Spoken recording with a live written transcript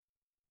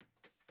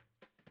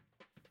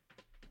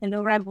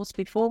Hello, Rebels.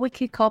 Before we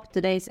kick off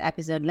today's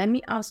episode, let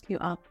me ask you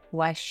a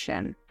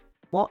question.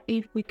 What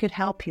if we could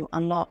help you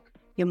unlock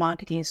your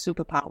marketing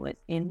superpowers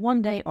in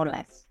 1 day or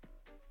less?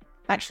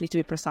 Actually, to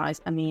be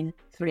precise,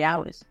 3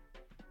 hours.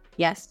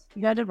 Yes,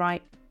 you heard it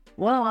right.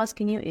 What I'm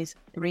asking you is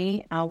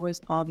 3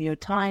 hours of your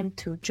time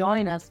to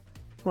join us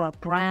for a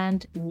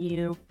brand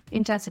new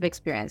intensive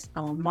experience,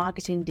 our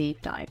marketing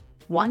deep dive.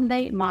 1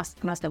 day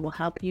masterclass that will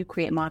help you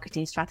create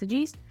marketing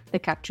strategies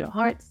that capture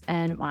hearts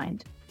and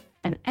mind.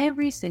 And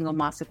every single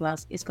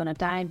masterclass is going to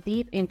dive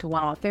deep into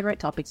one of our favorite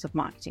topics of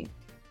marketing.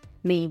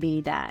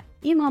 Maybe that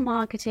email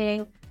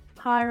marketing,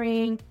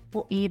 hiring,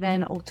 or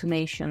even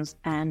automations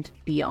and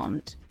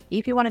beyond.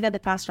 If you want to get the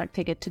fast track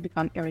ticket to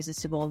become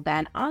irresistible,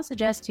 then I'll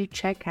suggest you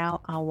check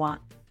out our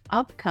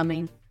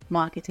upcoming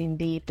marketing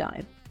deep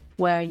dive,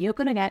 where you're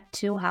going to get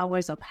 2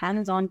 hours of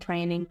hands-on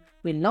training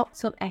with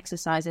lots of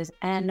exercises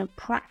and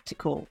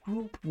practical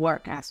group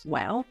work as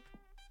well,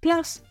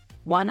 plus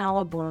 1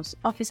 hour bonus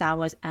office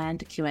hours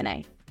and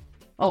Q&A.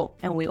 Oh,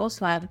 and we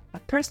also have a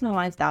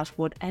personalized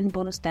dashboard and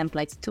bonus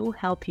templates to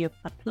help you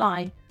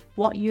apply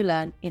what you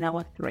learn in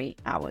our 3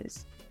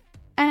 hours.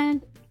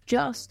 And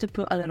just to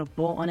put a little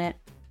bow on it,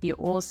 you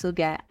also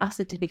get a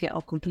certificate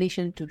of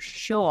completion to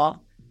show off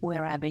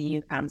wherever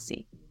you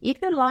fancy.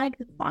 If you'd like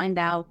to find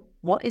out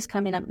what is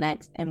coming up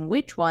next and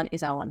which one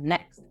is our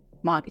next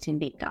marketing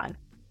deep dive,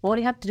 all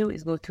you have to do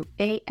is go to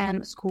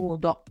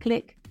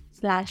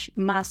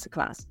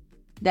amschool.click/masterclass.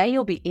 There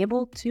you'll be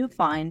able to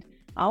find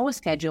our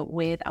schedule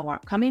with our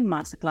upcoming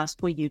masterclass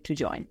for you to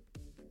join.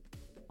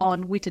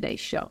 On with today's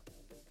show.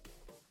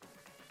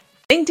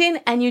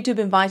 LinkedIn and YouTube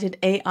invited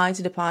AI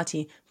to the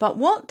party, but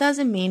what does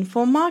it mean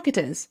for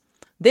marketers?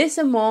 This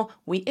and more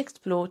we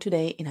explore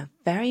today in a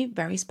very,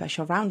 very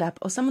special roundup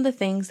of some of the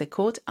things that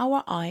caught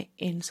our eye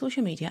in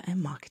social media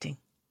and marketing.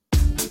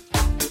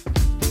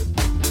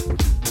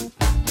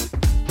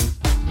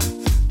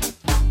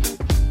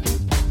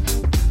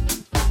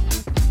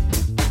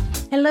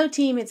 Hello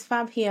team, it's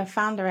Fab here,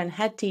 founder and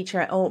head teacher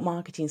at Alt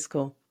Marketing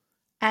School.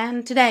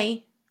 And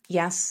today,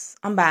 yes,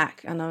 I'm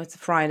back. I know it's a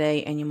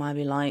Friday and you might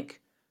be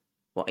like,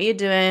 what are you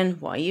doing?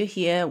 Why are you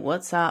here?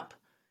 What's up?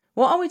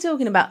 What are we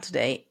talking about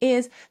today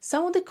is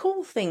some of the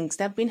cool things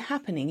that have been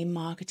happening in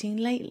marketing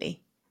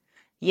lately.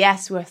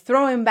 Yes, we're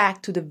throwing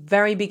back to the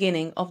very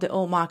beginning of the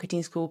Alt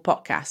Marketing School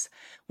podcast,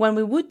 when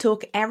we would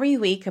talk every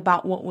week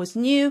about what was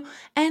new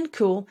and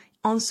cool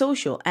on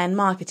social and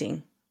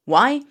marketing.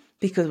 Why?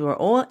 Because we were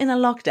all in a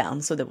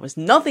lockdown, so there was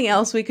nothing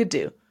else we could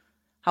do.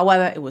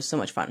 However, it was so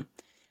much fun.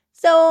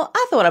 So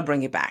I thought I'd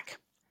bring it back.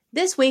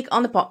 This week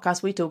on the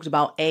podcast, we talked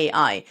about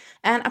AI,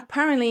 and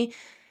apparently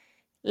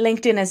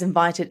LinkedIn has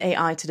invited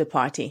AI to the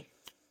party.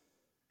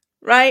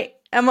 Right?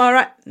 Am I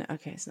right? No,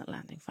 okay, it's not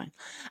landing, fine.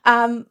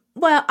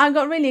 Well, I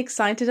got really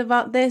excited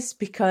about this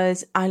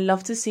because I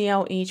love to see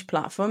how each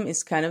platform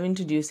is kind of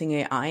introducing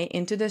AI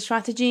into their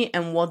strategy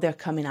and what they're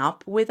coming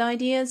up with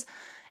ideas.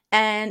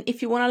 And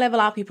if you want to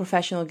level up your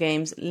professional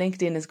games,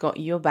 LinkedIn has got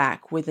your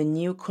back with a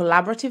new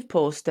collaborative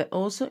post that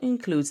also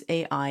includes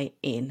AI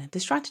in the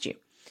strategy.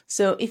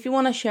 So if you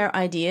want to share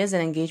ideas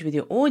and engage with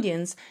your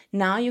audience,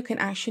 now you can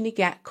actually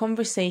get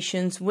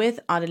conversations with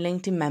other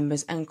LinkedIn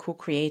members and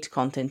co-create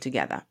content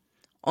together.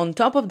 On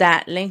top of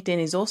that, LinkedIn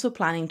is also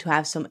planning to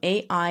have some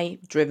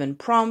AI-driven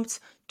prompts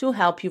to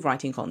help you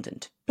writing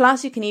content.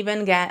 Plus, you can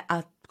even get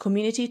a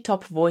community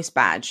top voice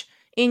badge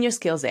in your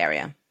skills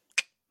area.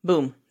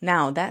 Boom.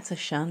 Now that's a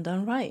shun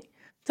done right.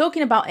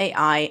 Talking about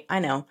AI, I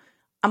know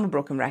I'm a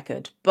broken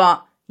record,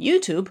 but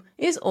YouTube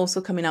is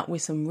also coming up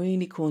with some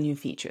really cool new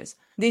features.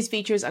 These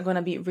features are going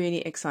to be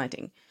really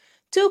exciting.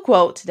 To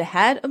quote the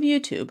head of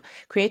YouTube,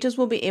 creators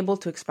will be able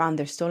to expand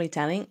their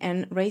storytelling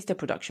and raise their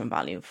production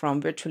value, from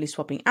virtually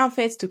swapping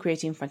outfits to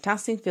creating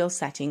fantastic field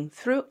setting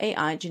through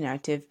AI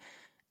generative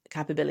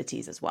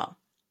capabilities as well.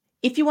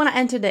 If you want to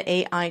enter the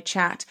AI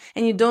chat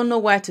and you don't know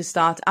where to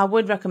start, I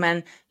would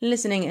recommend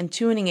listening and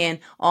tuning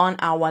in on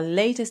our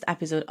latest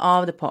episode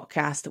of the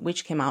podcast,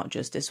 which came out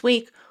just this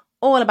week,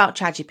 all about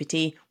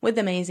ChatGPT with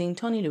the amazing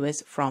Tony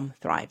Lewis from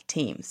Thrive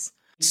Teams.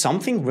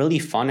 Something really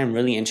fun and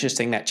really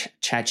interesting that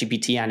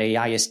ChatGPT and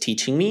AI is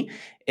teaching me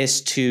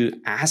is to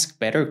ask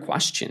better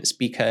questions,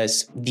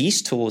 because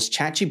these tools,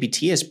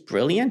 ChatGPT is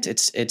brilliant.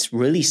 It's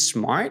really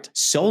smart,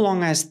 so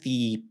long as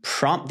the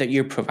prompt that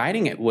you're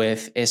providing it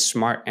with is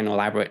smart and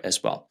elaborate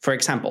as well. For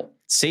example,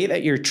 say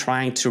that you're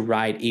trying to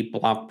write a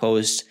blog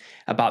post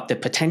about the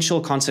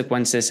potential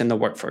consequences in the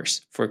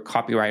workforce for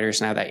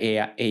copywriters now that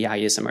AI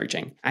is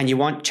emerging, and you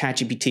want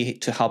ChatGPT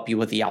to help you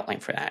with the outline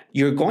for that.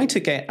 You're going to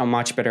get a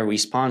much better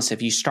response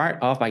if you start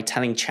off by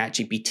telling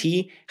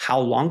ChatGPT how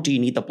long do you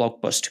need the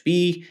blog post to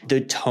be,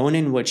 the tone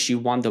in which you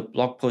want the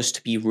blog post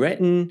to be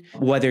written,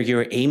 whether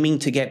you're aiming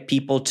to get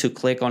people to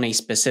click on a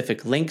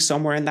specific link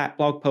somewhere in that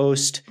blog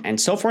post, and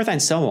so forth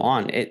and so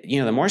on.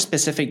 The more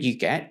specific you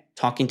get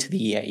talking to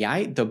the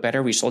AI, the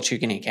better results you're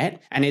going to get.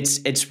 And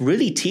it's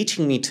really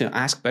teaching me to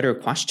ask better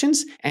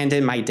questions. And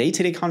in my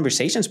day-to-day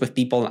conversations with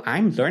people,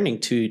 I'm learning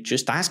to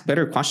just ask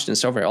better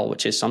questions overall,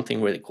 which is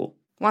something really cool.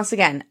 Once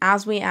again,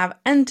 as we have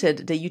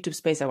entered the YouTube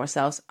space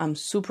ourselves, I'm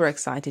super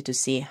excited to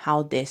see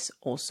how this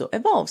also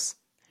evolves.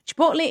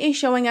 Chipotle is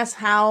showing us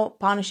how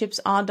partnerships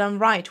are done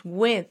right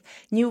with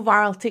new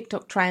viral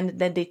TikTok trend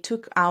that they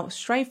took out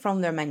straight from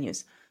their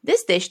menus.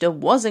 This dish though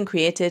wasn't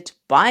created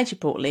by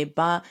Chipotle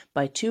but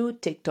by two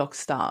TikTok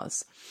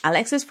stars,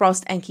 Alexis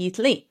Frost and Keith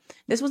Lee.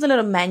 This was a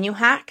little menu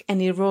hack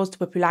and it rose to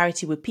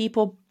popularity with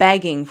people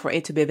begging for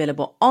it to be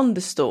available on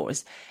the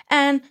stores.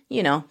 And,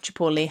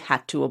 Chipotle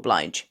had to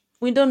oblige.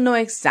 We don't know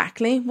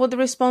exactly what the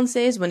response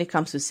is when it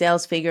comes to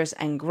sales figures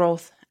and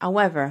growth.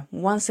 However,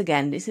 once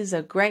again, this is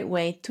a great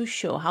way to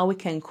show how we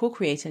can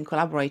co-create and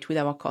collaborate with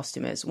our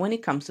customers when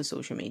it comes to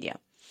social media.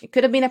 It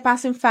could have been a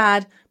passing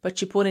fad, but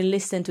Chipotle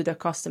listened to their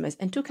customers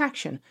and took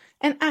action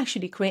and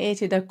actually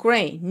created a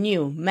great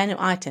new menu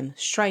item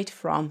straight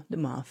from the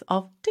mouth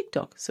of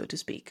TikTok, so to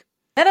speak.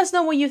 Let us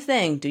know what you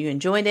think. Do you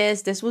enjoy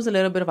this? This was a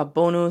little bit of a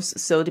bonus,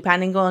 so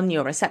depending on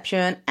your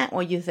reception and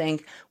what you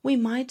think, we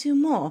might do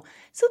more.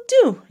 So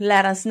do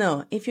let us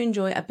know if you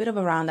enjoy a bit of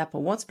a roundup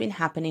of what's been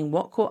happening,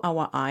 what caught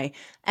our eye,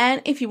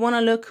 and if you want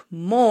to look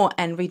more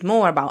and read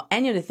more about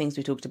any of the things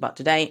we talked about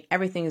today,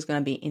 everything is going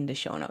to be in the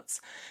show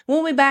notes.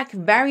 We'll be back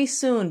very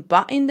soon,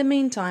 but in the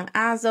meantime,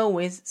 as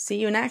always, see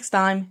you next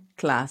time.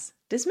 Class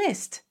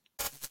dismissed.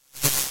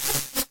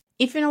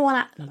 If you don't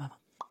want to...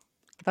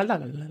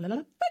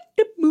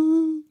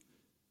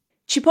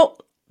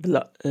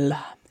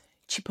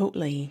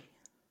 Chipotle.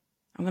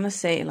 I'm going to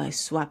say it like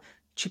swap.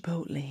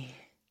 Chipotle.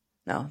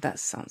 No, that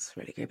sounds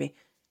really creepy.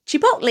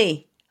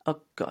 Chipotle.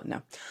 Oh, God,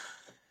 no.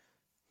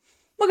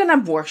 We're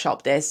going to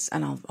workshop this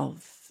and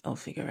I'll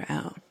figure it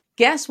out.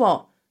 Guess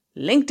what?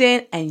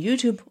 LinkedIn and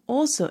YouTube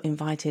also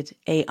invited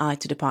AI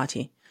to the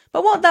party.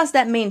 But what does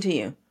that mean to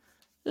you?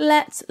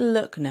 Let's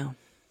look now.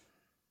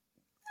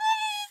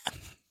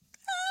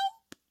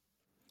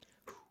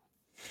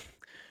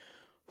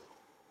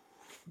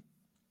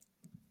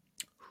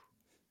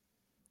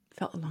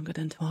 Felt longer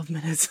than 12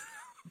 minutes.